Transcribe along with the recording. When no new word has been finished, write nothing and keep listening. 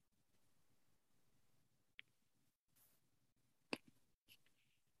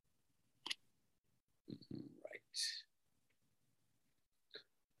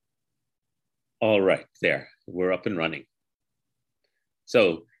All right, there, we're up and running.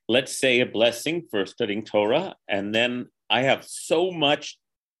 So let's say a blessing for studying Torah, and then I have so much.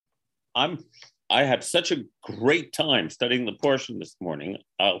 I had such a great time studying the portion this morning.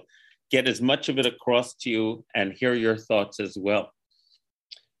 I'll get as much of it across to you and hear your thoughts as well.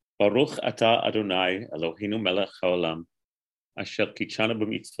 Baruch atah Adonai Eloheinu melech haolam, asher kitshanu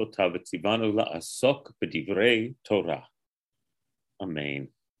b'mitzvotav v'tzivanu la'asok b'divrei Torah. Amen.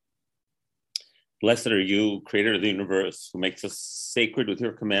 Blessed are you, creator of the universe, who makes us sacred with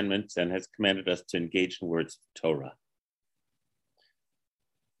your commandments and has commanded us to engage in words of Torah.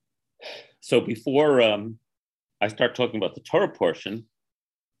 So before I start talking about the Torah portion,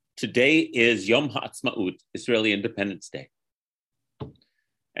 today is Yom HaAtzmaut, Israeli Independence Day.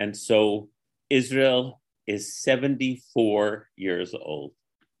 And so Israel is 74 years old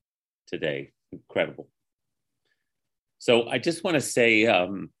today. Incredible. So I just want to say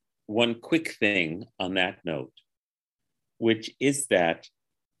one quick thing on that note, which is that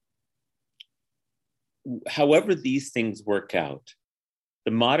however these things work out,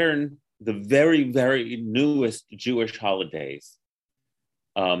 the very, very newest Jewish holidays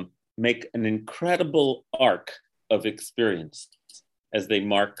make an incredible arc of experience as they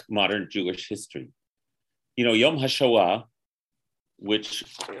mark modern Jewish history. You know, Yom HaShoah, which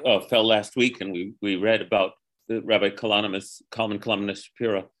fell last week, and we read about the Rabbi Kalman Kalman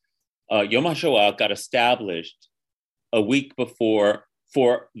Shapira, Yom HaShoah got established a week before,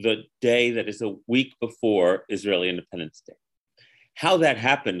 for the day that is a week before Israeli Independence Day. How that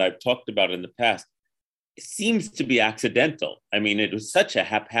happened, I've talked about in the past. It seems to be accidental. I mean, it was such a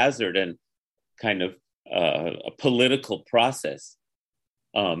haphazard and kind of a political process.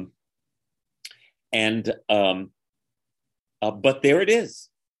 But there it is.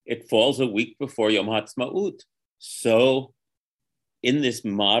 It falls a week before Yom HaAtzmaut. So in this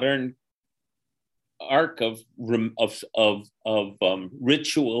modern arc of ritualized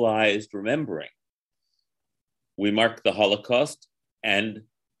remembering, we mark the Holocaust and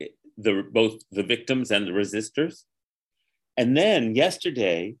both the victims and the resistors. And then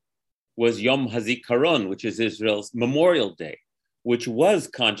yesterday was Yom HaZikaron, which is Israel's Memorial Day, which was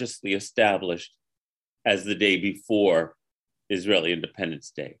consciously established as the day before Israeli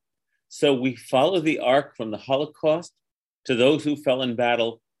Independence Day. So we follow the arc from the Holocaust to those who fell in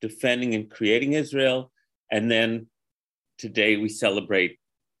battle, defending and creating Israel. And then today we celebrate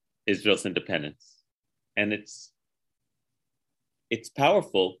Israel's independence. And it's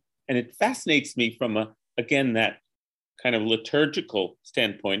powerful. And it fascinates me from, again, that kind of liturgical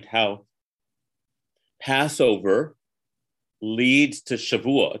standpoint, how Passover leads to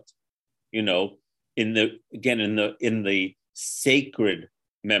Shavuot, you know, in the sacred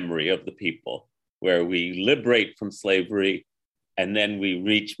memory of the people, where we liberate from slavery and then we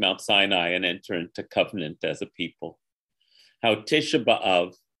reach Mount Sinai and enter into covenant as a people. How Tisha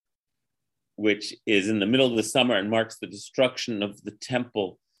B'Av, which is in the middle of the summer and marks the destruction of the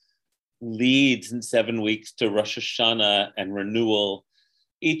temple, leads in 7 weeks to Rosh Hashanah and renewal.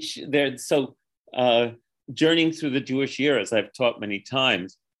 Journeying through the Jewish year, as I've taught many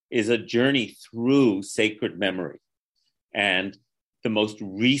times, is a journey through sacred memory. And the most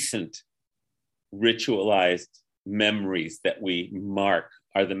recent ritualized memories that we mark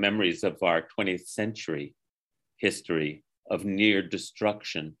are the memories of our 20th century history of near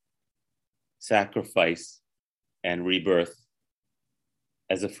destruction, sacrifice, and rebirth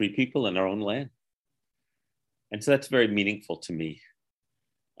as a free people in our own land. And so that's very meaningful to me.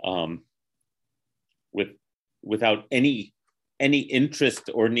 Without any interest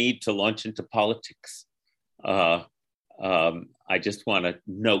or need to launch into politics, I just want to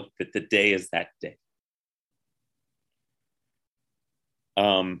note that the day is that day.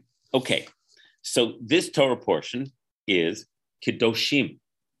 Okay, so this Torah portion is Kedoshim.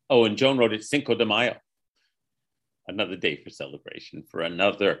 Oh, and Joan wrote it Cinco de Mayo, another day for celebration, for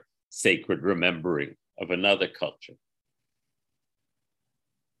another sacred remembering of another culture.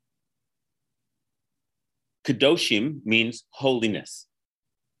 Kedoshim means holiness.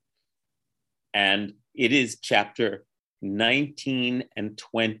 And it is chapter 19 and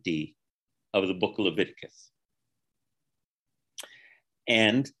 20 of the book of Leviticus.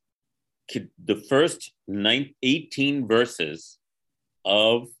 And the first 18 verses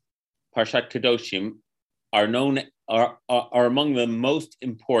of Parshat Kedoshim are among the most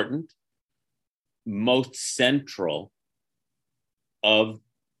important, most central of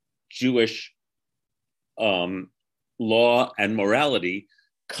Jewish law and morality,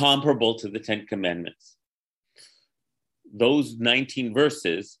 comparable to the Ten Commandments. Those 19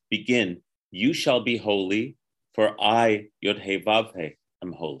 verses begin, "You shall be holy, for I, Yod He Vav He,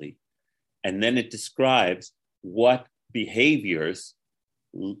 am holy." And then it describes what behaviors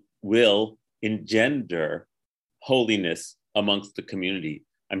will engender holiness amongst the community.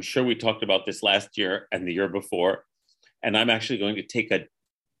 I'm sure we talked about this last year and the year before, and I'm actually going to take a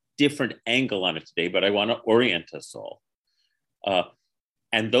different angle on it today, but I want to orient us all.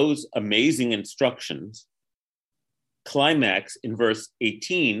 And those amazing instructions climax in verse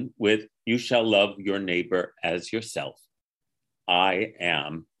 18 with, you shall love your neighbor as yourself. I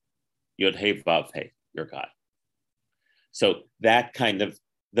am Yod-Heh-Vav-Heh, your God. So that kind of,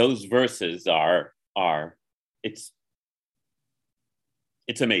 those verses are it's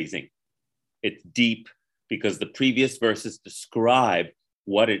amazing. It's deep because the previous verses describe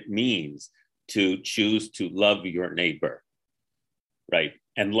what it means to choose to love your neighbor, right?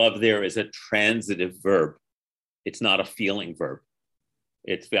 And love there is a transitive verb. It's not a feeling verb.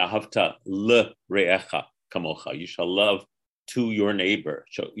 It's v'ahavta l're'echa kamocha. You shall love to your neighbor.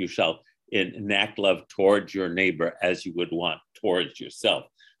 You shall enact love towards your neighbor as you would want towards yourself,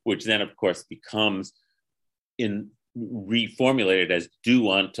 which then, of course, becomes reformulated as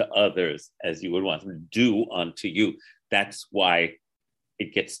do unto others as you would want them to do unto you. That's why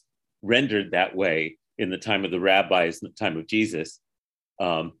it gets rendered that way in the time of the rabbis, in the time of Jesus,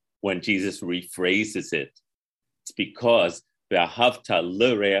 when Jesus rephrases it. It's because v'ahavta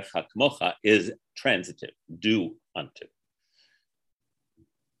l're'echa kamocha is transitive, do unto.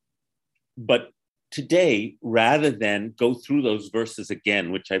 But today, rather than go through those verses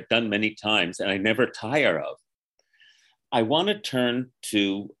again, which I've done many times and I never tire of, I want to turn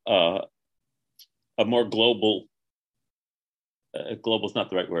to a more global, global is not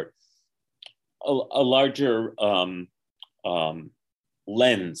the right word, a larger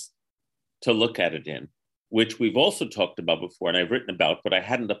lens to look at it in, which we've also talked about before and I've written about, but I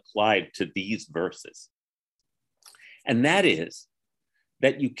hadn't applied to these verses. And that is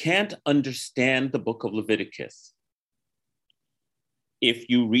that you can't understand the book of Leviticus if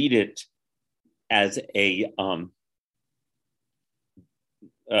you read it as a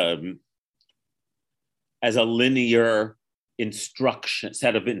linear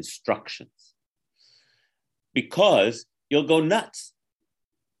set of instructions, because you'll go nuts.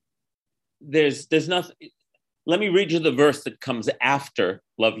 There's nothing. Let me read you the verse that comes after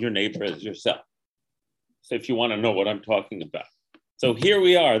love your neighbor as yourself. So if you want to know what I'm talking about. So here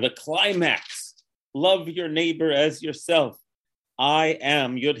we are, the climax. Love your neighbor as yourself. I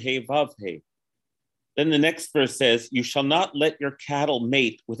am Yod-Heh-Vav-Heh. Then the next verse says, you shall not let your cattle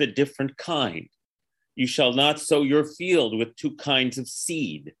mate with a different kind. You shall not sow your field with two kinds of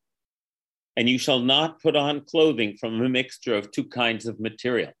seed. And you shall not put on clothing from a mixture of two kinds of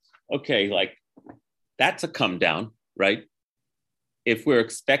material. Okay, like that's a come down, right? If we're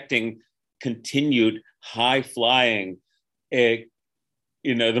expecting continued high flying, the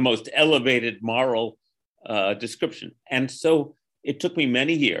most elevated moral description. And so it took me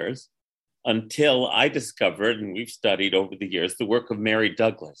many years until I discovered, and we've studied over the years, the work of Mary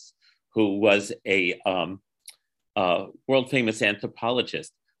Douglas, who was a world-famous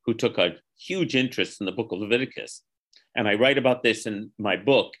anthropologist who took a huge interest in the book of Leviticus. And I write about this in my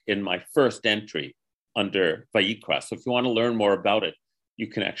book, in my first entry under Vayikra. So if you want to learn more about it, you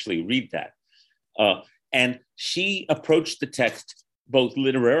can actually read that. And she approached the text both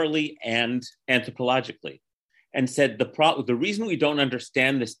literarily and anthropologically, and said the reason we don't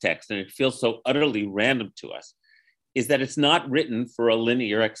understand this text and it feels so utterly random to us is that it's not written for a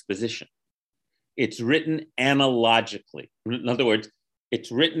linear exposition. It's written analogically. In other words, it's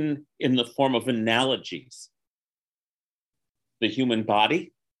written in the form of analogies. The human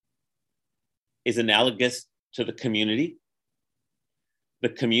body is analogous to the community. The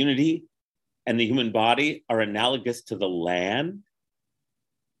community and the human body are analogous to the land.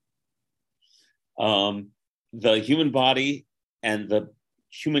 The human body and the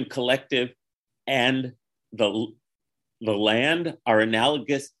human collective and the land are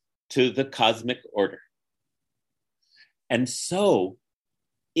analogous to the cosmic order. And so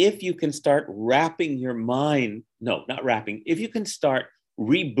if you can start wrapping your mind, if you can start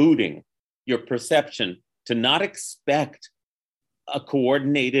rebooting your perception to not expect a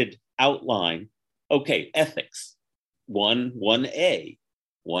coordinated outline, okay, ethics, 1A,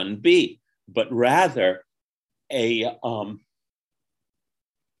 1B, but rather here's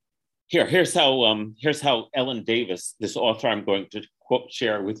how Ellen Davis, this author I'm going to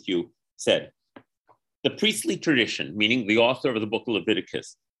share with you, said. The priestly tradition, meaning the author of the book of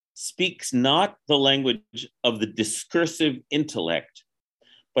Leviticus, speaks not the language of the discursive intellect,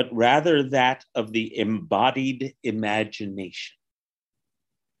 but rather that of the embodied imagination.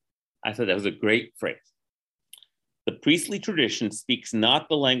 I thought that was a great phrase. The priestly tradition speaks not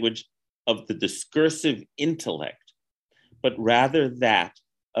the language of the discursive intellect, but rather that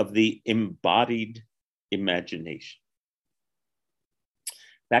of the embodied imagination.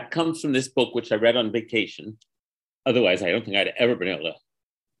 That comes from this book, which I read on vacation. Otherwise, I don't think I'd ever been able to,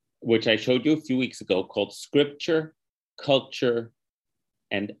 which I showed you a few weeks ago, called Scripture, Culture,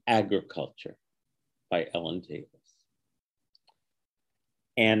 and Agriculture by Ellen Davis.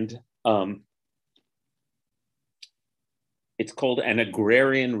 And it's called An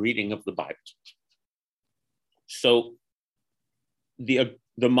Agrarian Reading of the Bible. So the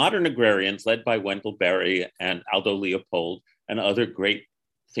modern agrarians, led by Wendell Berry and Aldo Leopold and other great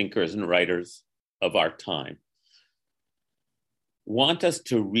thinkers and writers of our time, want us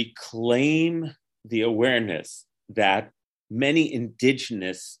to reclaim the awareness that many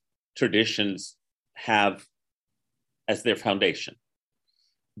indigenous traditions have as their foundation,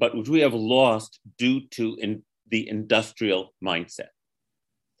 but which we have lost due to the industrial mindset,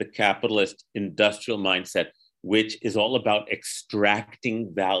 the capitalist industrial mindset, which is all about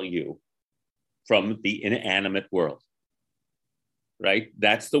extracting value from the inanimate world, right?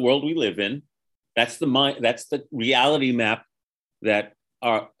 That's the world we live in. That's the reality map that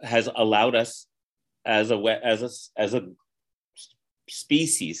has allowed us as a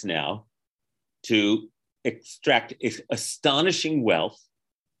species now to extract astonishing wealth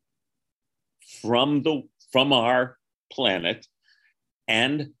from our planet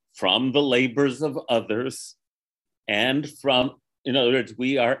and from the labors of others, and from, in other words,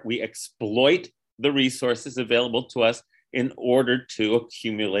 we exploit the resources available to us in order to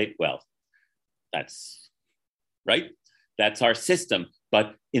accumulate wealth. That's right. That's our system.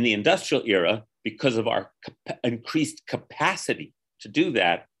 But in the industrial era, because of our increased capacity to do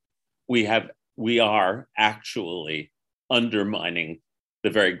that, we are actually undermining the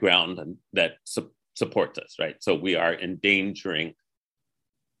very ground that supports us, right? So we are endangering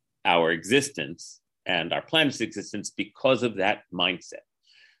our existence and our planet's existence because of that mindset.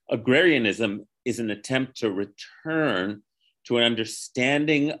 Agrarianism is an attempt to return to an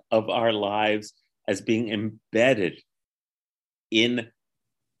understanding of our lives as being embedded in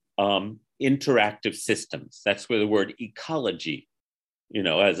interactive systems. That's where the word ecology,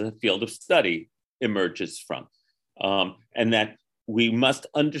 as a field of study emerges from. And that we must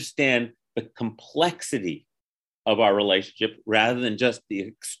understand the complexity of our relationship rather than just the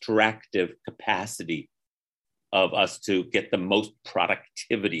extractive capacity of us to get the most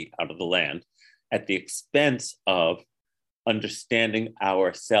productivity out of the land at the expense of understanding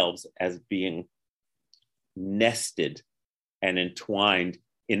ourselves as being nested and entwined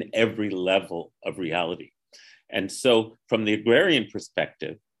in every level of reality. And so from the agrarian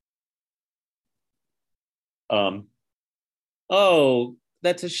perspective, oh,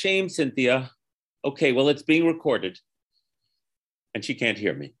 that's a shame, Cynthia. Okay, well, it's being recorded and she can't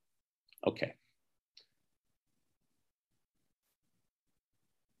hear me. Okay.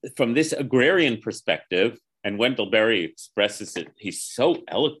 From this agrarian perspective, and Wendell Berry expresses it, he's so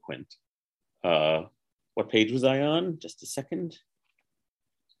eloquent. What page was I on? Just a second.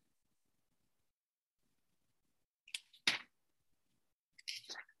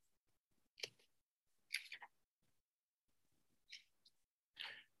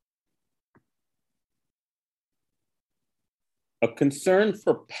 A concern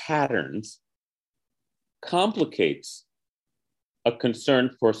for patterns complicates a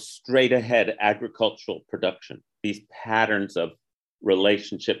concern for straight ahead agricultural production. These patterns of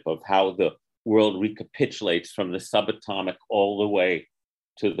relationship of how the world recapitulates from the subatomic all the way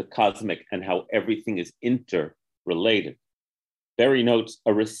to the cosmic and how everything is interrelated. Berry notes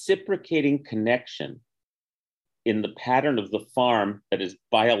a reciprocating connection in the pattern of the farm that is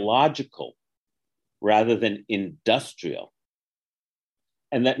biological rather than industrial,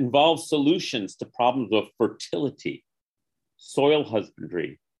 and that involves solutions to problems of fertility, soil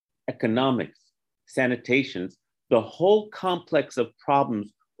husbandry, economics, sanitation, the whole complex of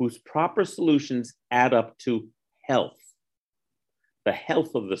problems whose proper solutions add up to health, the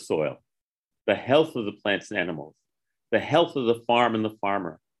health of the soil, the health of the plants and animals, the health of the farm and the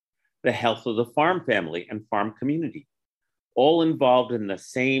farmer, the health of the farm family and farm community, all involved in the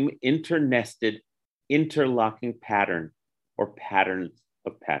same internested, interlocking pattern or pattern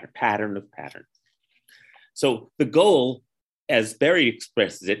of patterns. So the goal, as Berry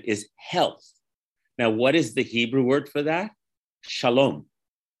expresses it, is health. Now, what is the Hebrew word for that? Shalom.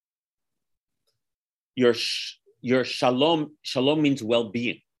 Your shalom means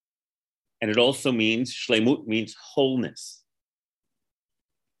well-being. And it also means, shlemut means wholeness.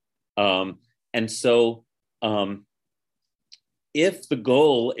 And so if the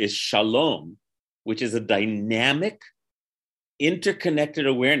goal is shalom, which is a dynamic, interconnected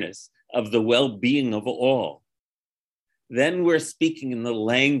awareness of the well-being of all, then we're speaking in the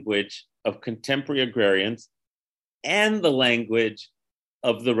language of contemporary agrarians and the language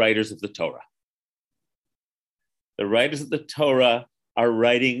of the writers of the Torah. The writers of the Torah are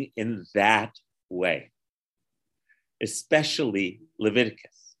writing in that way, especially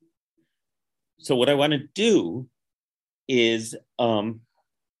Leviticus. So what I want to do is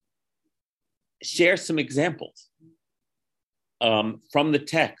share some examples from the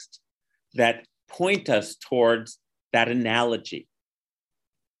text that point us towards that analogy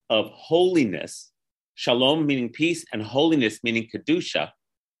of holiness, shalom meaning peace, and holiness meaning kedusha,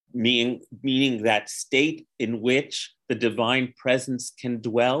 meaning that state in which the divine presence can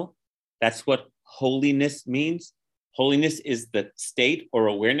dwell. That's what holiness means. Holiness is the state or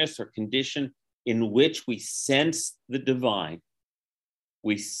awareness or condition in which we sense the divine.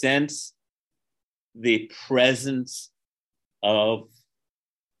 We sense the presence of,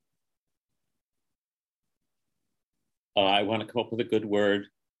 I want to come up with a good word.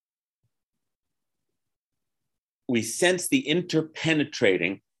 We sense the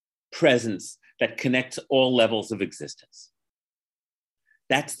interpenetrating presence that connects all levels of existence.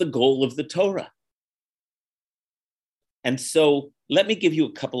 That's the goal of the Torah. And so let me give you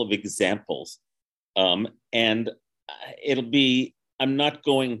a couple of examples. And it'll be, I'm not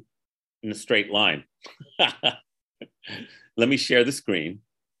going in a straight line. Let me share the screen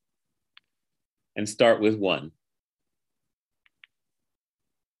and start with one.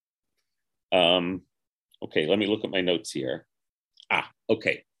 Okay, let me look at my notes here.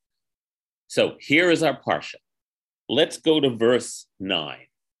 Okay. So here is our parsha. Let's go to verse 9.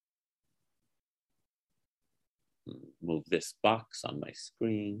 Move this box on my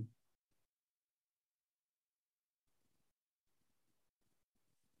screen.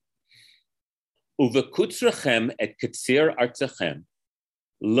 Uvekutzrechem et ketzir artzachem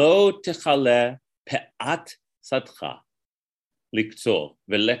lo techale pe'at sadcha liktzor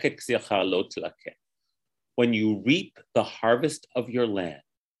veleket ksiacha lo tlakeh. When you reap the harvest of your land,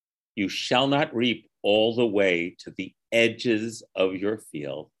 you shall not reap all the way to the edges of your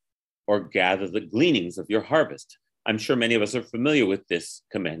field or gather the gleanings of your harvest. I'm sure many of us are familiar with this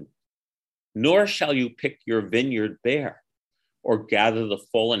command. Nor shall you pick your vineyard bare or gather the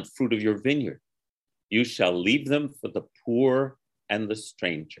fallen fruit of your vineyard. You shall leave them for the poor and the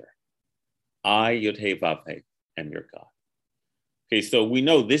stranger. I, Yud-Heh-Vav-Heh, am your God. Okay, so we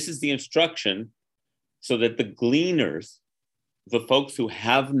know this is the instruction so that the gleaners, the folks who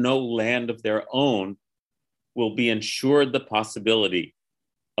have no land of their own, will be ensured the possibility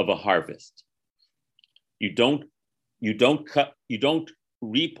of a harvest. You don't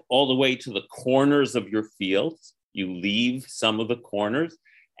reap all the way to the corners of your fields. You leave some of the corners.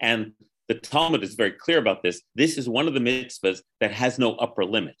 And the Talmud is very clear about this. This is one of the mitzvahs that has no upper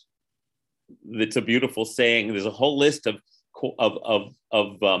limit. It's a beautiful saying. There's a whole list of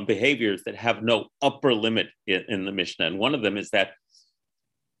behaviors that have no upper limit in the Mishnah. And one of them is that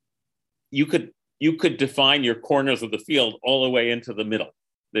you could define your corners of the field all the way into the middle.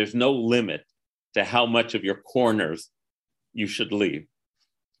 There's no limit to how much of your corners you should leave,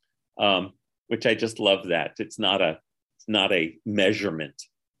 which I just love that. It's not a measurement.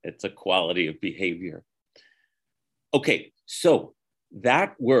 It's a quality of behavior. Okay, so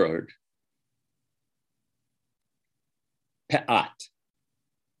that word, pe'at,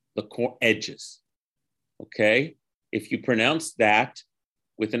 the edges, okay? If you pronounce that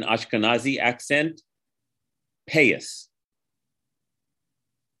with an Ashkenazi accent, payas,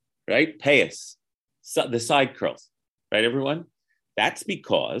 right? Payas, so the side curls, right, everyone? That's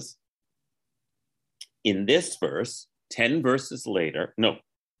because in this verse, 20 verses later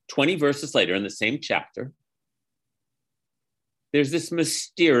in the same chapter, there's this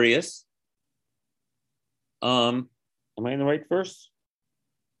mysterious, am I in the right verse?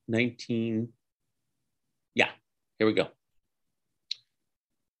 19, yeah, here we go.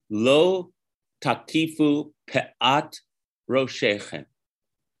 Lo takifu pe'at roshechem,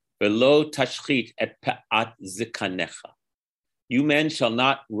 velo tashchit et pe'at zikanecha. You men shall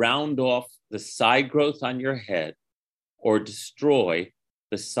not round off the side growth on your head or destroy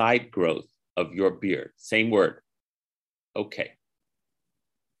the side growth of your beard. Same word. Okay.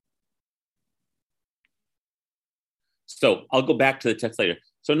 So I'll go back to the text later.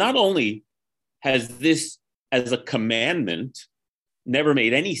 So not only has this as a commandment never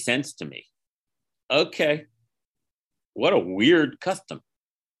made any sense to me. Okay. What a weird custom.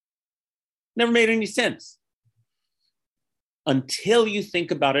 Never made any sense. Until you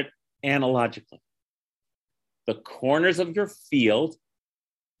think about it analogically. The corners of your field,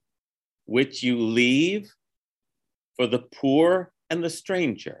 which you leave for the poor and the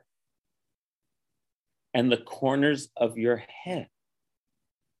stranger. and the corners of your head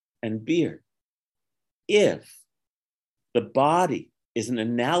and beard. If the body is an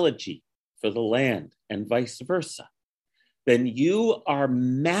analogy for the land and vice versa, then you are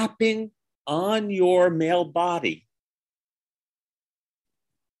mapping on your male body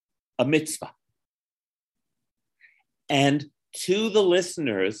a mitzvah. And to the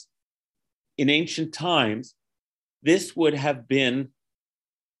listeners in ancient times, this would have been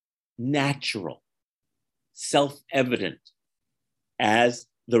natural, self-evident as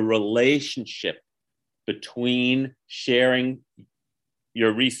the relationship between sharing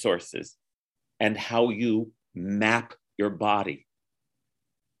your resources and how you map your body.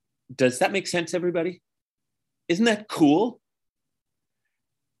 Does that make sense, everybody? Isn't that cool?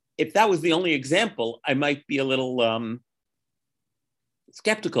 If that was the only example, I might be a little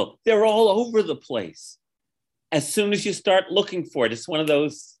skeptical. They're all over the place. As soon as you start looking for it, it's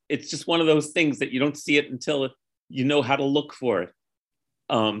just one of those things that you don't see it until you know how to look for it.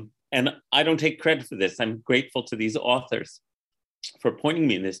 And I don't take credit for this. I'm grateful to these authors for pointing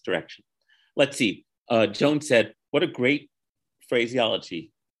me in this direction. Let's see. Joan said, what a great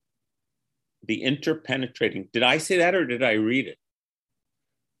phraseology. The interpenetrating. Did I say that or did I read it?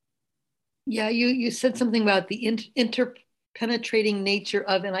 Yeah, you said something about the interpenetrating nature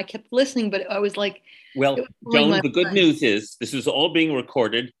of, and I kept listening, but I was like, well, Joan, the good news is this is all being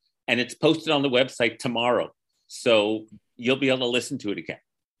recorded and it's posted on the website tomorrow. So you'll be able to listen to it again.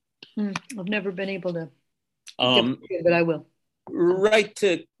 I've never been able to, but I will. Right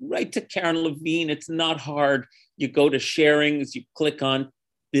to Karen Levine. It's not hard. You go to sharings, you click on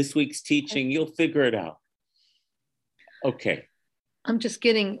this week's teaching, you'll figure it out. Okay. I'm just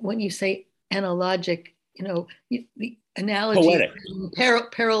getting, when you say analogic, the analogy,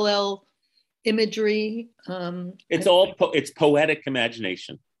 parallel imagery. It's poetic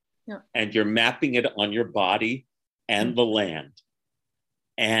imagination. Yeah. And you're mapping it on your body and the land.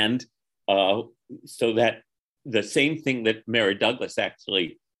 And so that the same thing that Mary Douglas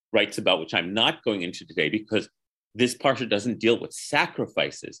actually writes about, which I'm not going into today because this parsha doesn't deal with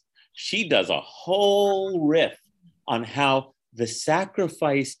sacrifices. She does a whole riff on how the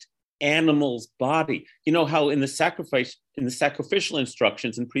sacrificed animal's body, you know how in the sacrificial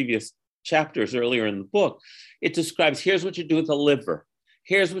instructions in previous chapters earlier in the book, it describes here's what you do with the liver,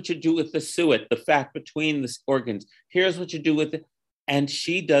 here's what you do with the suet, the fat between the organs, here's what you do with it. And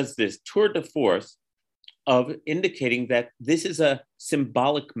she does this tour de force of indicating that this is a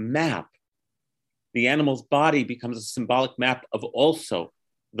symbolic map. The animal's body becomes a symbolic map of also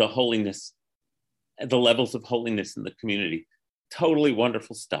the holiness, the levels of holiness in the community. Totally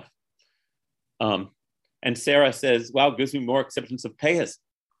wonderful stuff. And Sarah says, wow, gives me more acceptance of payas.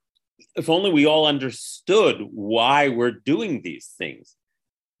 If only we all understood why we're doing these things.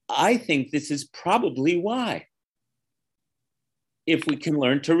 I think this is probably why. If we can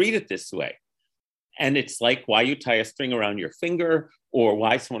learn to read it this way. And it's like why you tie a string around your finger or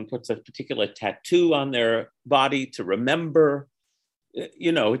why someone puts a particular tattoo on their body to remember.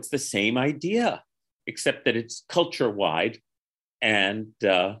 It's the same idea, except that it's culture-wide and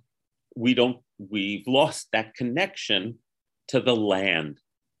we've lost that connection to the land,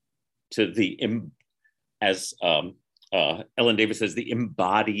 to the, as Ellen Davis says, the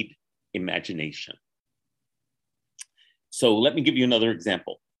embodied imagination. So let me give you another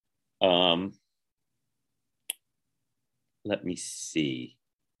example. Let me see.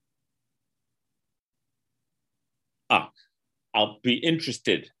 I'll be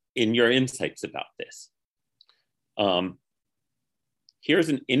interested in your insights about this. Here's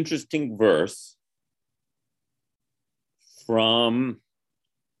an interesting verse from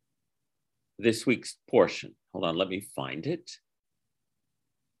this week's portion. Hold on, let me find it.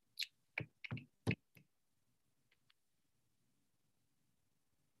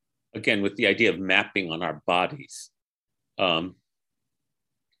 Again, with the idea of mapping on our bodies. I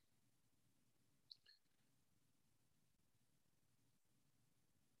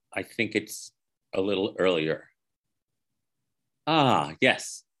think it's a little earlier.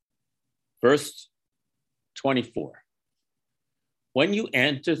 Yes. Verse 24. When you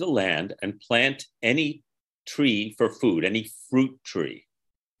enter the land and plant any tree for food, any fruit tree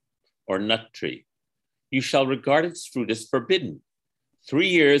or nut tree, you shall regard its fruit as forbidden. 3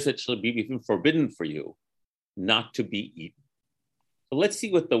 years it shall be forbidden for you not to be eaten. So let's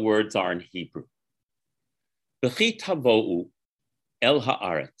see what the words are in Hebrew. V'chi tavo'u el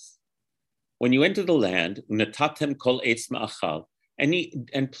haaretz. When you enter the land, natatem kol eitz ma'achal,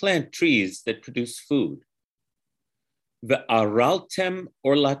 and plant trees that produce food. Ve'araltem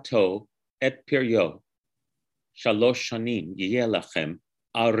orlato et piryo. Shalosh shanim yeh lachem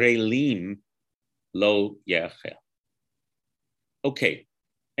arelim lo yechel. Okay,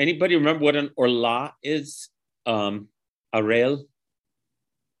 anybody remember what an orla is? Arel.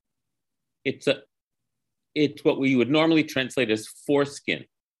 It's what we would normally translate as foreskin,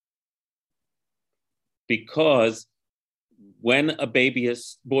 because when a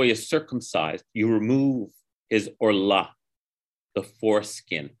boy is circumcised, you remove his orla, the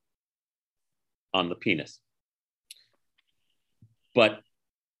foreskin on the penis. But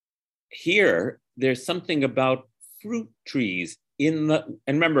here, there's something about fruit trees and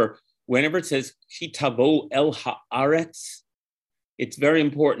remember, whenever it says kitavo el haaretz, it's very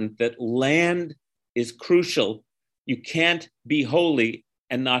important that land is crucial. You can't be holy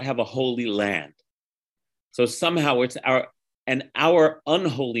and not have a holy land. So somehow it's our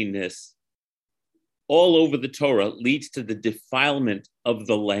unholiness all over the Torah leads to the defilement of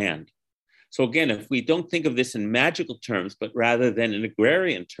the land. So again, if we don't think of this in magical terms, but rather than in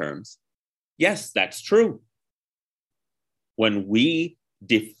agrarian terms, yes, that's true. When we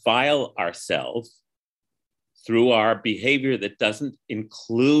defile ourselves through our behavior that doesn't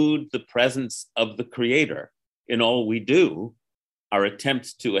include the presence of the Creator in all we do, our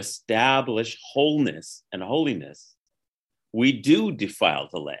attempts to establish wholeness and holiness, we do defile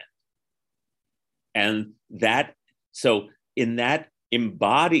the land. And so in that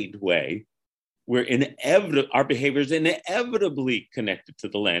embodied way, our behavior is inevitably connected to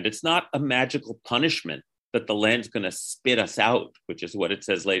the land. It's not a magical punishment that the land's going to spit us out, which is what it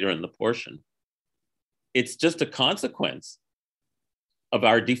says later in the portion. It's just a consequence of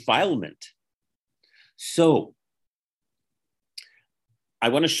our defilement. So I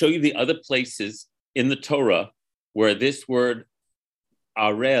want to show you the other places in the Torah where this word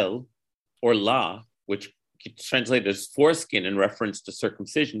arel or la, which gets translated as foreskin in reference to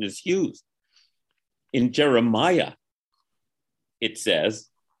circumcision, is used. In Jeremiah, it says,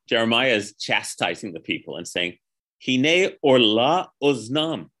 Jeremiah is chastising the people and saying, Hine orla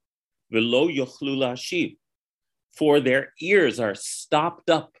oznam velo yochlu lashiv, for their ears are stopped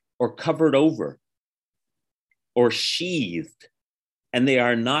up or covered over or sheathed, and they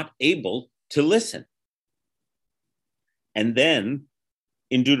are not able to listen. And then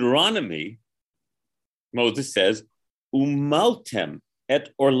in Deuteronomy, Moses says, Umaltem et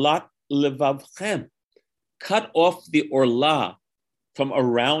orlat levavchem, cut off the orla from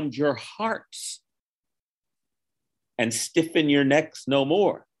around your hearts and stiffen your necks no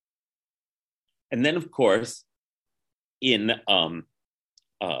more. And then, of course, in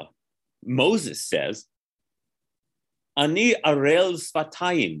Moses says, Ani arel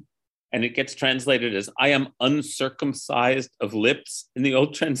sfatayim, and it gets translated as I am uncircumcised of lips in the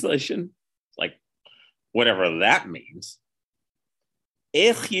old translation, like whatever that means.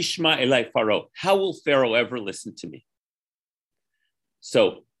 Ech yishma elai Pharaoh, how will Pharaoh ever listen to me?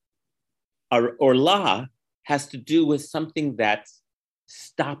 So, our orla has to do with something that's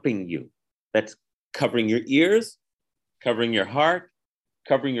stopping you, that's covering your ears, covering your heart,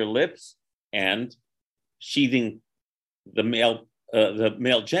 covering your lips, and sheathing the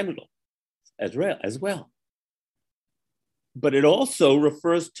male genital as well. But it also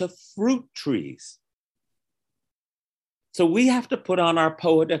refers to fruit trees. So we have to put on our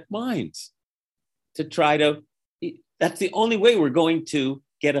poetic minds to try to, that's the only way we're going to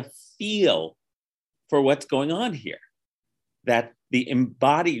get a feel for what's going on here. That the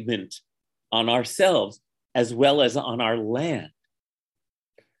embodiment on ourselves as well as on our land.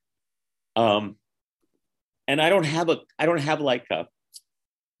 And I don't have like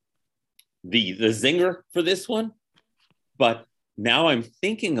the zinger for this one, but now I'm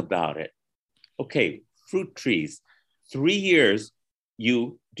thinking about it. Okay, fruit trees, 3 years,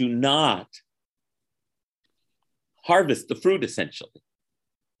 you do not harvest the fruit essentially.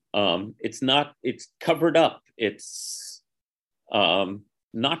 It's covered up. It's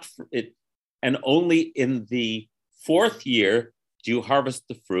not it, and only in the 4th year do you harvest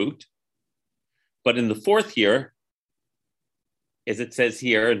the fruit. But in the 4th year, as it says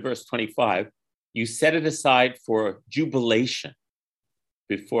here in verse 25, you set it aside for jubilation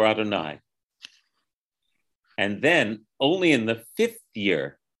before Adonai. And then only in the 5th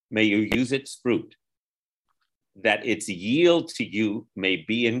year may you use its fruit, that its yield to you may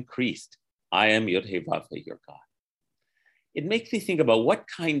be increased. I am Yod-Heh-Vav-Heh, your God. It makes me think about what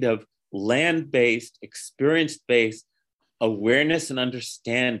kind of land-based, experience-based awareness and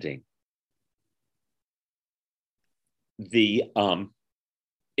understanding the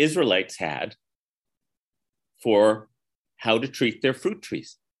Israelites had for how to treat their fruit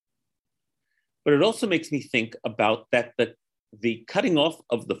trees. But it also makes me think about that the cutting off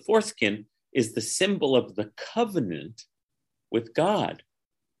of the foreskin is the symbol of the covenant with God.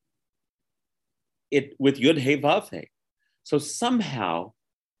 it with Yud He Vav He. So somehow,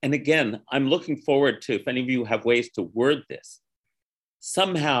 and again, I'm looking forward to, if any of you have ways to word this,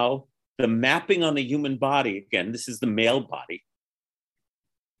 somehow the mapping on the human body, again, this is the male body,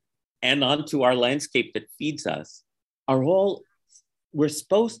 and onto our landscape that feeds us, are all, we're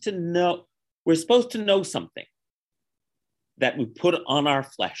supposed to know something that we put on our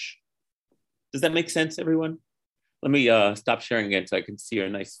flesh. Does that make sense, everyone? Let me stop sharing again so I can see your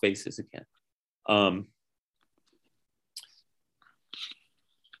nice faces again.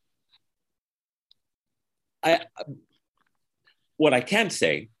 What I can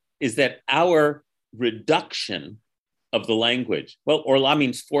say is that our reduction of the language, well, orla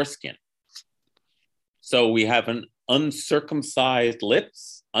means foreskin. So we have an uncircumcised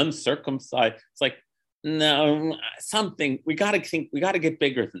lips, uncircumcised. It's like, no, something, we got to get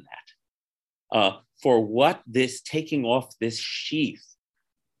bigger than that. For what this taking off this sheath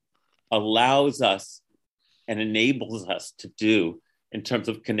allows us and enables us to do in terms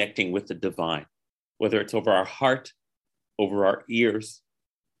of connecting with the divine, whether it's over our heart, over our ears,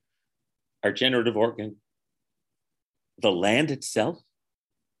 our generative organ, the land itself.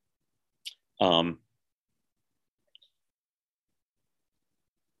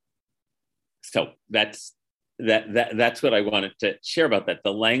 So that's what I wanted to share about that.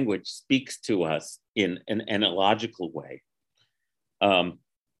 The language speaks to us in an analogical way. And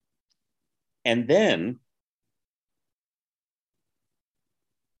then,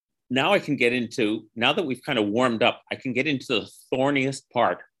 now I can get into, now that we've kind of warmed up, I can get into the thorniest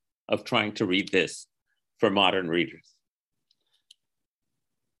part of trying to read this for modern readers.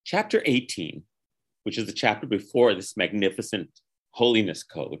 Chapter 18, which is the chapter before this magnificent holiness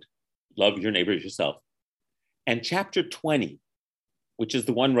code, love your neighbor as yourself, and chapter 20, which is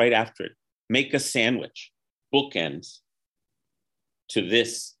the one right after it, make a sandwich, bookends to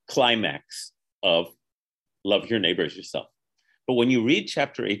this climax of love your neighbor as yourself. But when you read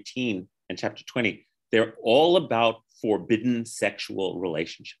chapter 18 and chapter 20, they're all about forbidden sexual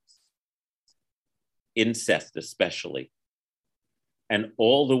relationships, incest especially, and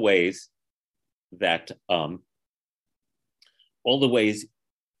all the ways that,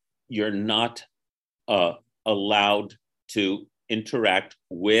 you're not allowed to interact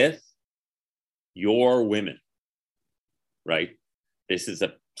with your women, right? This is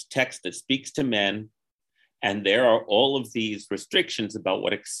a text that speaks to men, and there are all of these restrictions about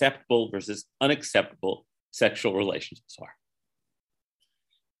what acceptable versus unacceptable sexual relationships are.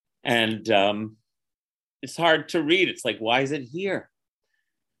 And it's hard to read. It's like, why is it here?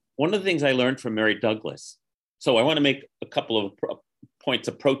 One of the things I learned from Mary Douglas, so I want to make a couple of points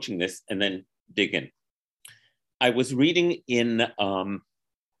approaching this and then dig in. I was reading in, hold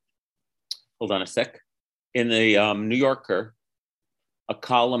on a sec, in the New Yorker, a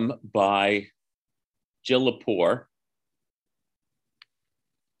column by Jill Lepore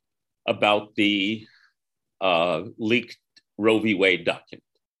about the leaked Roe v. Wade document,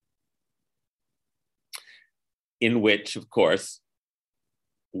 in which, of course,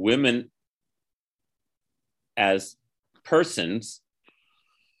 women as persons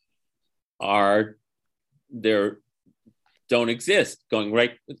don't exist. Going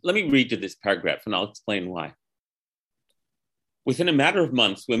right, let me read you this paragraph and I'll explain why. Within a matter of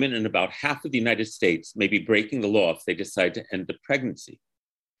months, women in about half of the United States may be breaking the law if they decide to end the pregnancy.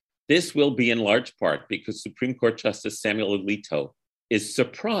 This will be in large part because Supreme Court Justice Samuel Alito is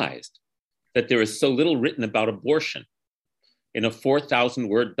surprised that there is so little written about abortion in a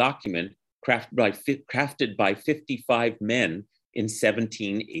 4,000-word document crafted by 55 men in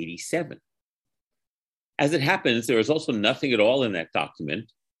 1787. As it happens, there is also nothing at all in that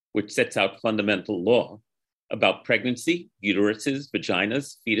document which sets out fundamental law about pregnancy, uteruses,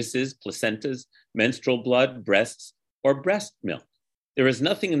 vaginas, fetuses, placentas, menstrual blood, breasts, or breast milk. There is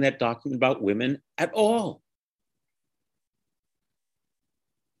nothing in that document about women at all.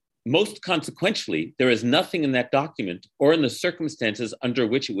 Most consequentially, there is nothing in that document or in the circumstances under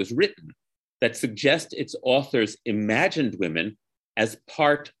which it was written that suggests its authors imagined women as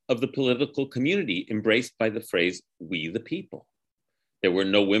part of the political community embraced by the phrase, "we the people." There were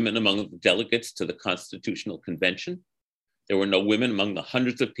no women among the delegates to the Constitutional Convention. There were no women among the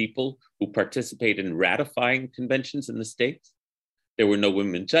hundreds of people who participated in ratifying conventions in the states. There were no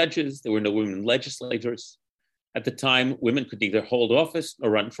women judges. There were no women legislators. At the time, women could neither hold office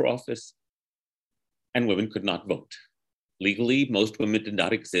nor run for office, and women could not vote. Legally, most women did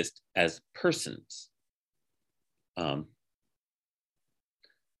not exist as persons.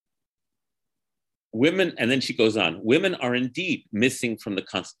 Women, and then she goes on, women are indeed missing from the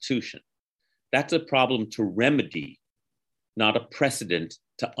Constitution. That's a problem to remedy, not a precedent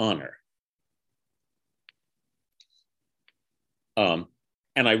to honor.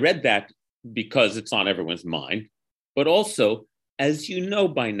 And I read that because it's on everyone's mind, but also, as you know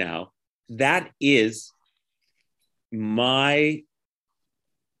by now, that is my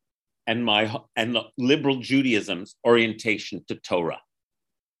and the liberal Judaism's orientation to Torah.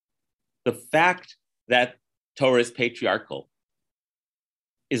 The fact that Torah is patriarchal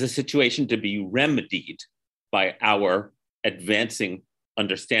is a situation to be remedied by our advancing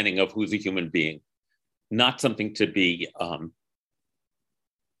understanding of who's a human being, not something to be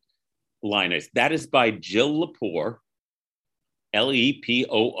lionized. That is by Jill Lepore,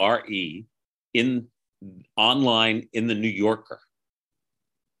 Lepore, online in the New Yorker.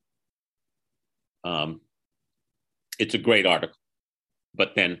 It's a great article,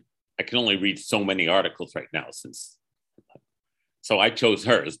 but then I can only read so many articles right now so I chose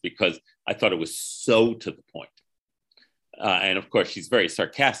hers because I thought it was so to the point. And of course, she's very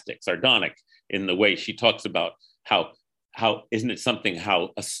sardonic in the way she talks about how isn't it something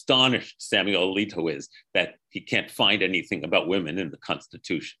how astonished Samuel Alito is that he can't find anything about women in the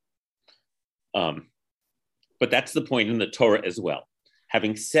Constitution. But that's the point in the Torah as well.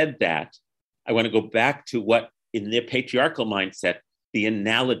 Having said that, I want to go back to what in their patriarchal mindset, the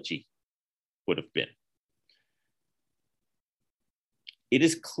analogy would have been. It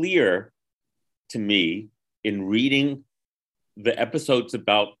is clear to me in reading the episodes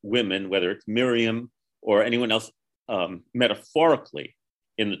about women, whether it's Miriam or anyone else metaphorically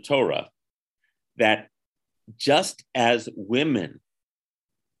in the Torah, that just as women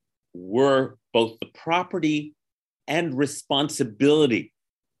were both the property and responsibility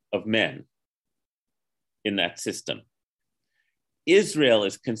of men in that system, Israel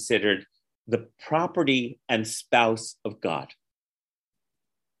is considered the property and spouse of God.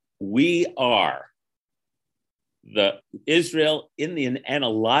 We are the Israel in the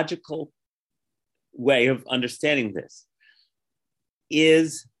analogical way of understanding this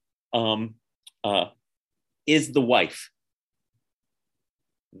is the wife.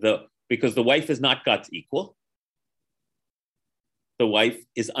 Because the wife is not God's equal. The wife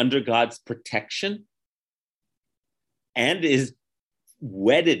is under God's protection and is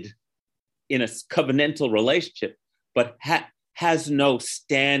wedded in a covenantal relationship, but has no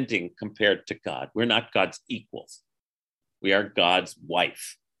standing compared to God. We're not God's equals. We are God's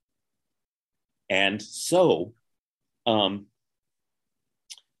wife. And so the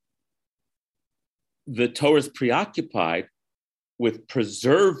Torah is preoccupied with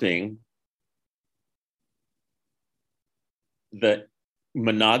preserving the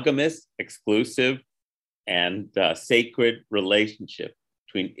monogamous, exclusive, and sacred relationship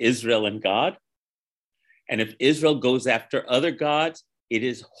between Israel and God. And if Israel goes after other gods, it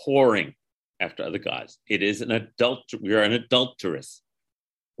is whoring after other gods. It is we are an adulterous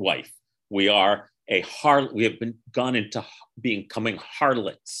wife. We are we have gone into becoming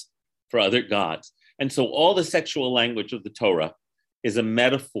harlots for other gods. And so all the sexual language of the Torah is a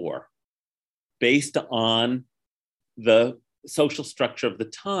metaphor based on the social structure of the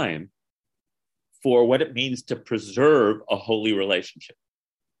time for what it means to preserve a holy relationship.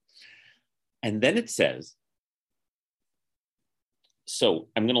 And then it says, so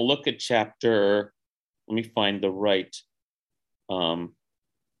I'm going to look at chapter, let me find the right,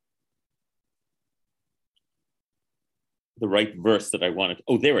 verse that I wanted.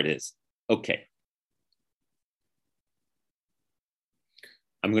 Oh, there it is. Okay.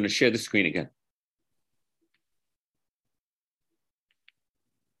 I'm going to share the screen again.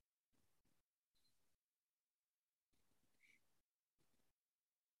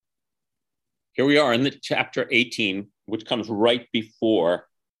 Here we are in the chapter 18, which comes right before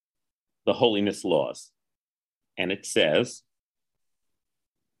the holiness laws. And it says,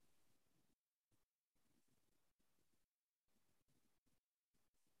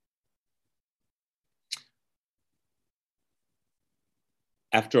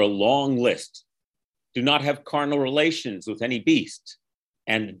 after a long list, do not have carnal relations with any beast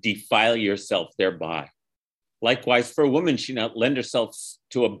and defile yourself thereby. Likewise, for a woman, she not lend herself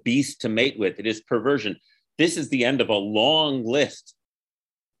to a beast to mate with. It is perversion. This is the end of a long list,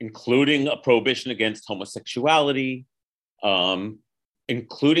 including a prohibition against homosexuality,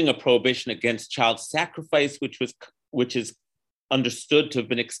 including a prohibition against child sacrifice, which is understood to have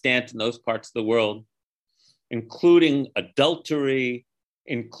been extant in those parts of the world, including adultery,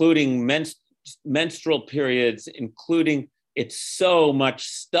 including menstrual periods, including it's so much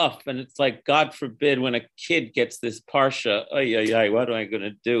stuff. And it's like, God forbid, when a kid gets this parsha, what am I going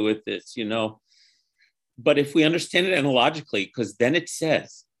to do with this, But if we understand it analogically, because then it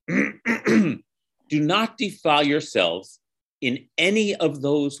says, do not defile yourselves in any of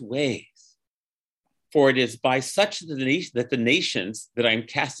those ways. For it is by such that the nations that I'm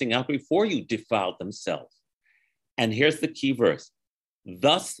casting out before you defiled themselves. And here's the key verse.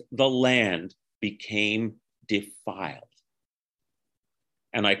 Thus the land became defiled.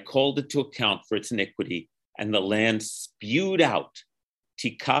 And I called it to account for its iniquity, and the land spewed out.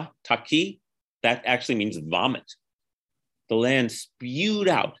 Taki, that actually means vomit. The land spewed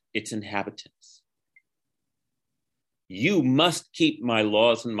out its inhabitants. You must keep my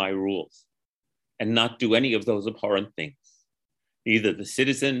laws and my rules, and not do any of those abhorrent things, neither the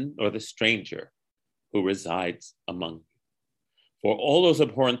citizen nor the stranger who resides among you. For all those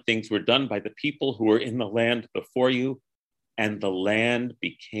abhorrent things were done by the people who were in the land before you, and the land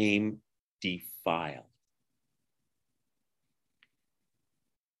became defiled.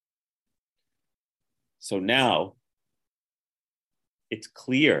 So now it's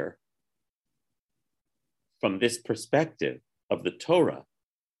clear from this perspective of the Torah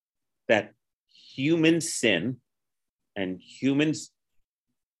that human sin and humans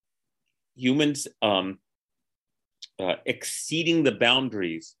exceeding the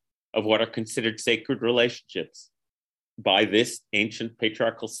boundaries of what are considered sacred relationships by this ancient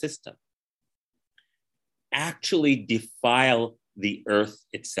patriarchal system actually defile the earth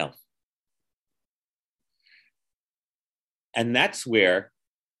itself. And that's where,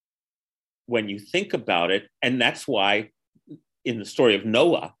 when you think about it, and that's why in the story of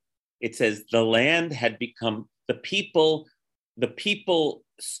Noah, it says the land had become, the people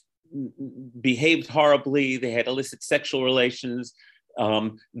behaved horribly. They had illicit sexual relations.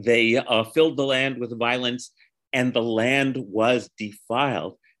 They filled the land with violence, and the land was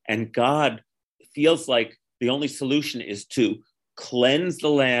defiled. And God feels like the only solution is to cleanse the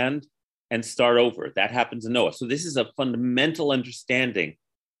land and start over. That happens in Noah. So this is a fundamental understanding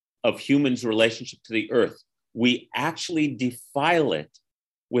of humans' relationship to the earth. We actually defile it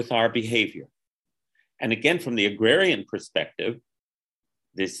with our behavior. And again, from the agrarian perspective,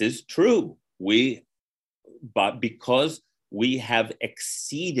 this is true. But because we have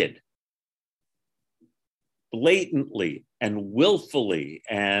exceeded blatantly and willfully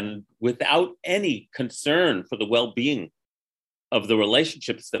and without any concern for the well-being of the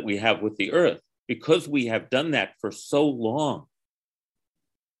relationships that we have with the earth, because we have done that for so long,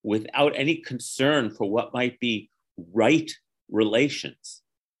 without any concern for what might be right relations,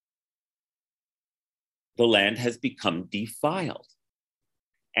 the land has become defiled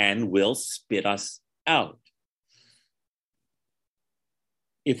and will spit us out.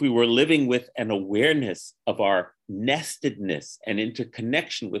 If we were living with an awareness of our nestedness and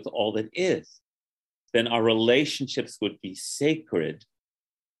interconnection with all that is, then our relationships would be sacred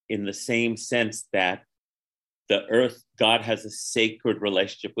in the same sense that the earth, God has a sacred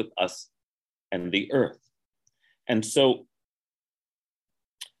relationship with us and the earth. And so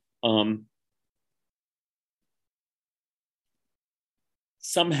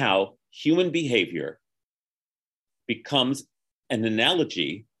somehow human behavior becomes an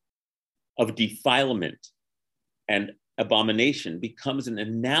analogy of defilement, and abomination becomes an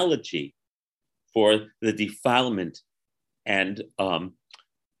analogy for the defilement and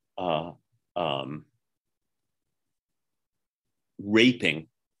raping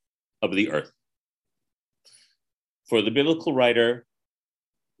of the earth. For the biblical writer,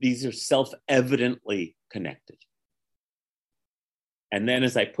 these are self-evidently connected. And then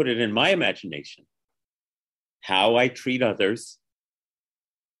as I put it in my imagination, how I treat others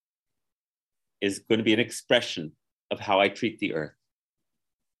is going to be an expression of how I treat the earth.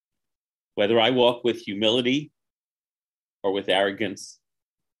 Whether I walk with humility or with arrogance,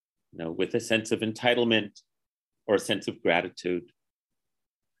 with a sense of entitlement or a sense of gratitude,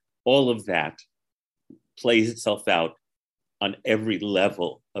 all of that plays itself out on every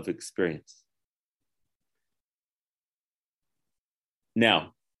level of experience.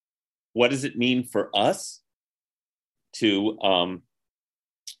 Now, what does it mean for us to,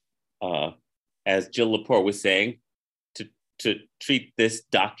 as Jill Lepore was saying, to treat this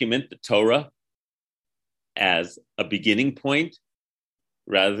document, the Torah, as a beginning point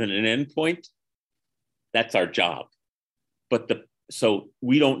rather than an end point? That's our job. So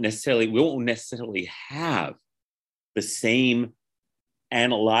we won't necessarily have the same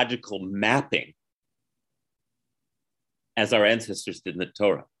analogical mapping as our ancestors did in the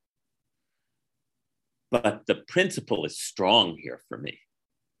Torah. But the principle is strong here for me,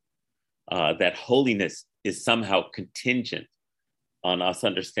 that holiness is somehow contingent on us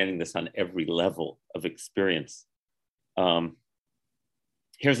understanding this on every level of experience.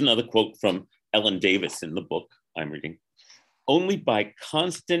 Here's another quote from Ellen Davis in the book I'm reading. Only by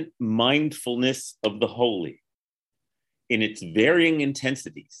constant mindfulness of the holy in its varying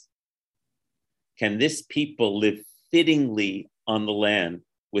intensities can this people live fittingly on the land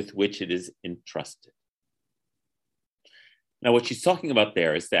with which it is entrusted. Now, what she's talking about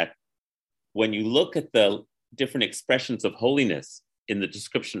there is that when you look at the different expressions of holiness in the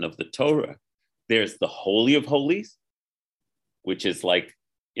description of the Torah, there's the Holy of Holies, which is like,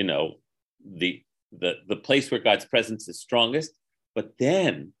 the place where God's presence is strongest. But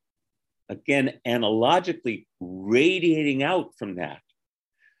then, again, analogically radiating out from that,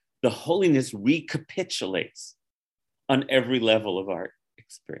 the holiness recapitulates on every level of our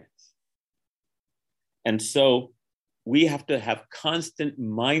experience. And so we have to have constant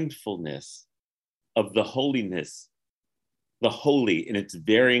mindfulness of the holiness, the holy in its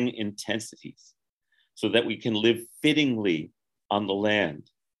varying intensities, so that we can live fittingly on the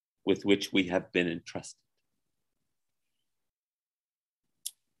land with which we have been entrusted.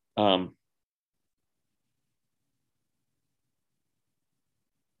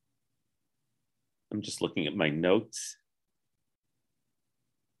 I'm just looking at my notes.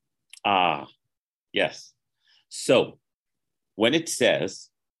 Yes. So when it says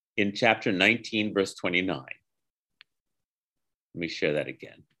in chapter 19, verse 29, let me share that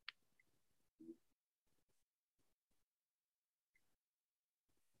again.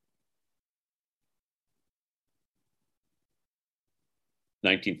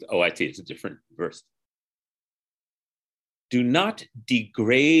 I see, it's a different verse. Do not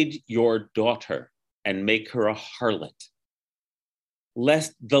degrade your daughter and make her a harlot,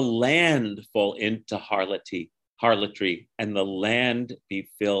 lest the land fall into harlotry and the land be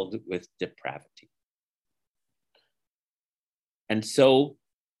filled with depravity. And so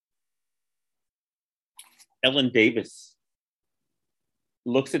Ellen Davis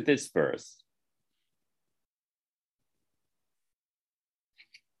looks at this verse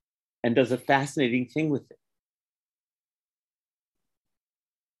and does a fascinating thing with it.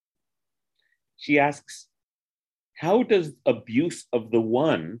 She asks, how does abuse of the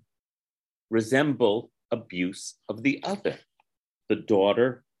one resemble abuse of the other, the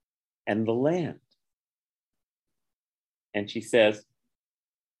daughter and the land? And she says,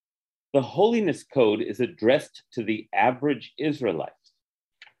 the holiness code is addressed to the average Israelite,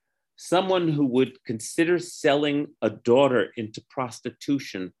 someone who would consider selling a daughter into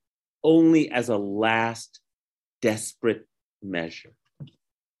prostitution only as a last desperate measure,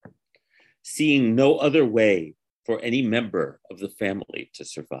 seeing no other way for any member of the family to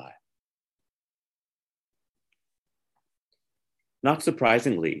survive. Not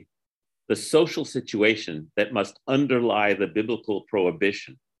surprisingly, the social situation that must underlie the biblical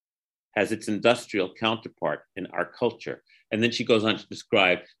prohibition has its industrial counterpart in our culture. And then she goes on to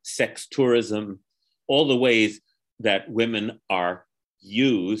describe sex tourism, all the ways that women are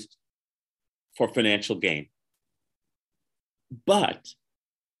used for financial gain. But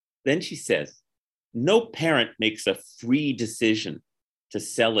then she says, no parent makes a free decision to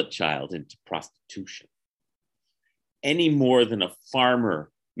sell a child into prostitution, any more than a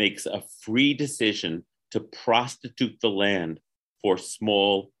farmer makes a free decision to prostitute the land for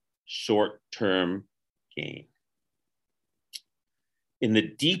small, short-term gain. In the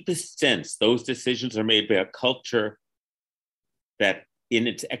deepest sense, those decisions are made by a culture that in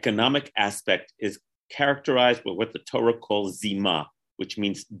its economic aspect is characterized by what the Torah calls zima, which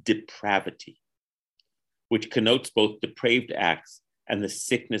means depravity, which connotes both depraved acts and the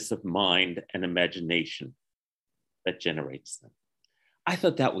sickness of mind and imagination that generates them. I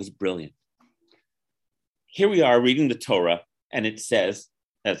thought that was brilliant. Here we are reading the Torah, and it says,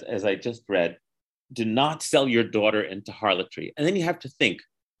 as I just read, do not sell your daughter into harlotry. And then you have to think,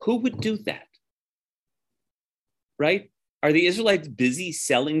 who would do that? Right? Are the Israelites busy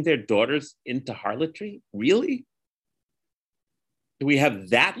selling their daughters into harlotry? Really? Do we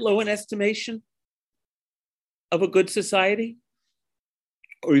have that low an estimation of a good society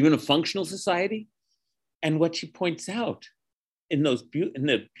or even a functional society? And what she points out in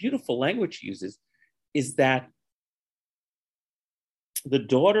the beautiful language she uses is that the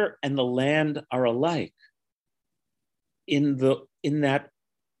daughter and the land are alike in that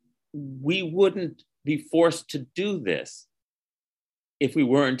we wouldn't be forced to do this if we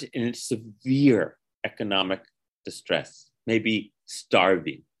weren't in severe economic distress, maybe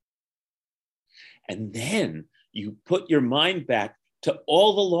starving. And then you put your mind back to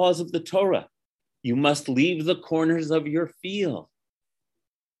all the laws of the Torah. You must leave the corners of your field.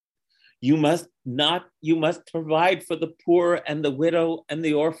 You must provide for the poor and the widow and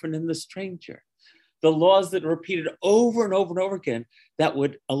the orphan and the stranger. The laws that are repeated over and over and over again that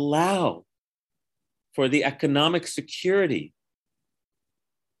would allow for the economic security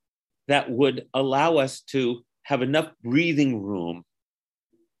that would allow us to have enough breathing room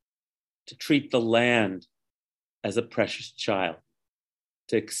to treat the land as a precious child,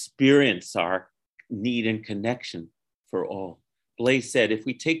 to experience our need and connection for all. Blaise said, if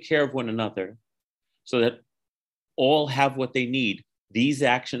we take care of one another so that all have what they need, these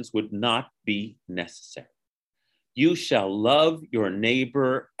actions would not be necessary. You shall love your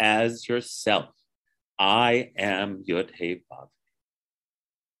neighbor as yourself. I am Yud Hey Vav.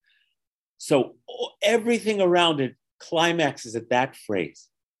 So everything around it climaxes at that phrase.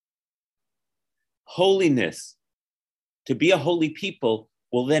 Holiness, to be a holy people,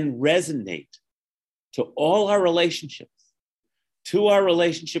 will then resonate to all our relationships, to our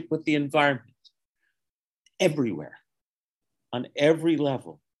relationship with the environment, everywhere, on every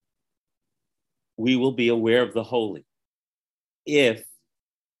level. We will be aware of the holy if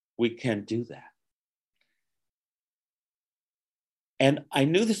we can do that. And I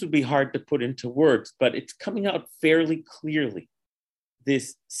knew this would be hard to put into words, but it's coming out fairly clearly.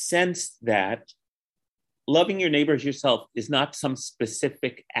 This sense that loving your neighbor as yourself is not some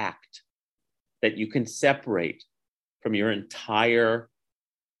specific act that you can separate from your entire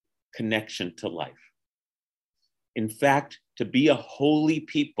connection to life. In fact, to be a holy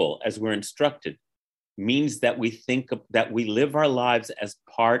people, as we're instructed, means that that we live our lives as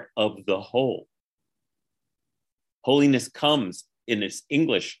part of the whole. Holiness comes in its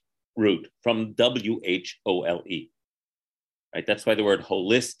English root from W-H-O-L-E, right? That's why the word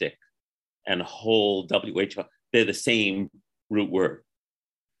holistic and whole, W-H-O, they're the same root word.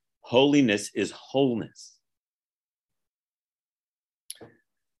 Holiness is wholeness.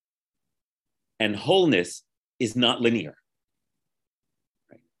 And wholeness is not linear.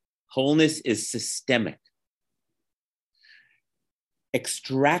 Right? Wholeness is systemic.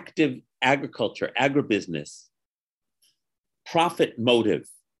 Extractive agriculture, agribusiness, profit motive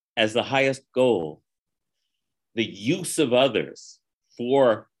as the highest goal, the use of others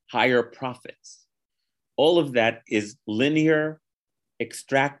for higher profits. All of that is linear,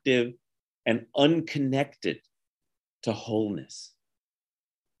 extractive, and unconnected to wholeness.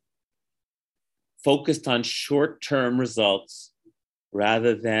 Focused on short-term results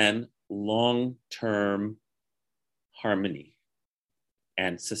rather than long-term harmony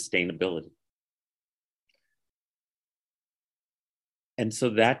and sustainability. And so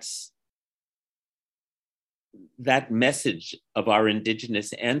that's that message of our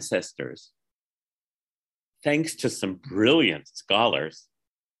indigenous ancestors, thanks to some brilliant scholars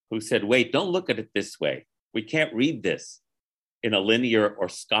who said, wait, don't look at it this way. We can't read this in a linear or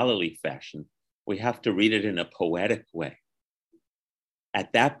scholarly fashion. We have to read it in a poetic way.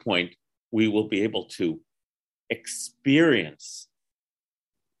 At that point, we will be able to experience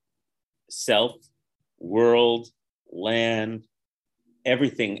self, world, land,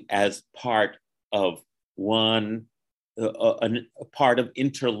 everything as part of one, a part of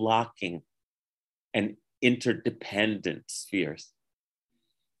interlocking and interdependent spheres.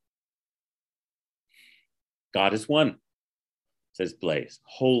 God is one, says Blaise,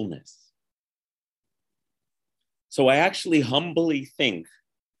 wholeness. So I actually humbly think,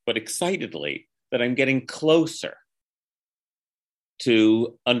 but excitedly, that I'm getting closer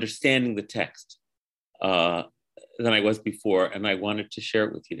to understanding the text than I was before, and I wanted to share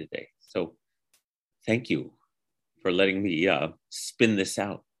it with you today. So thank you for letting me spin this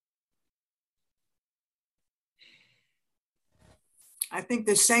out. I think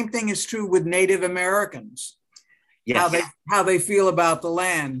the same thing is true with Native Americans. Yes. How they feel about the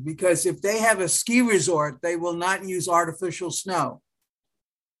land, because if they have a ski resort, they will not use artificial snow.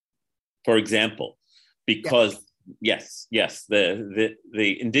 For example, because yes, the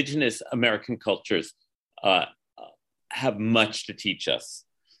indigenous American cultures have much to teach us.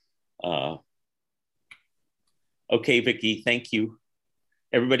 Okay, Vicki, thank you.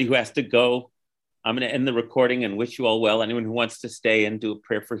 Everybody who has to go, I'm going to end the recording and wish you all well. Anyone who wants to stay and do a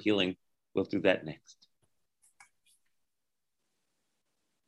prayer for healing, we'll do that next.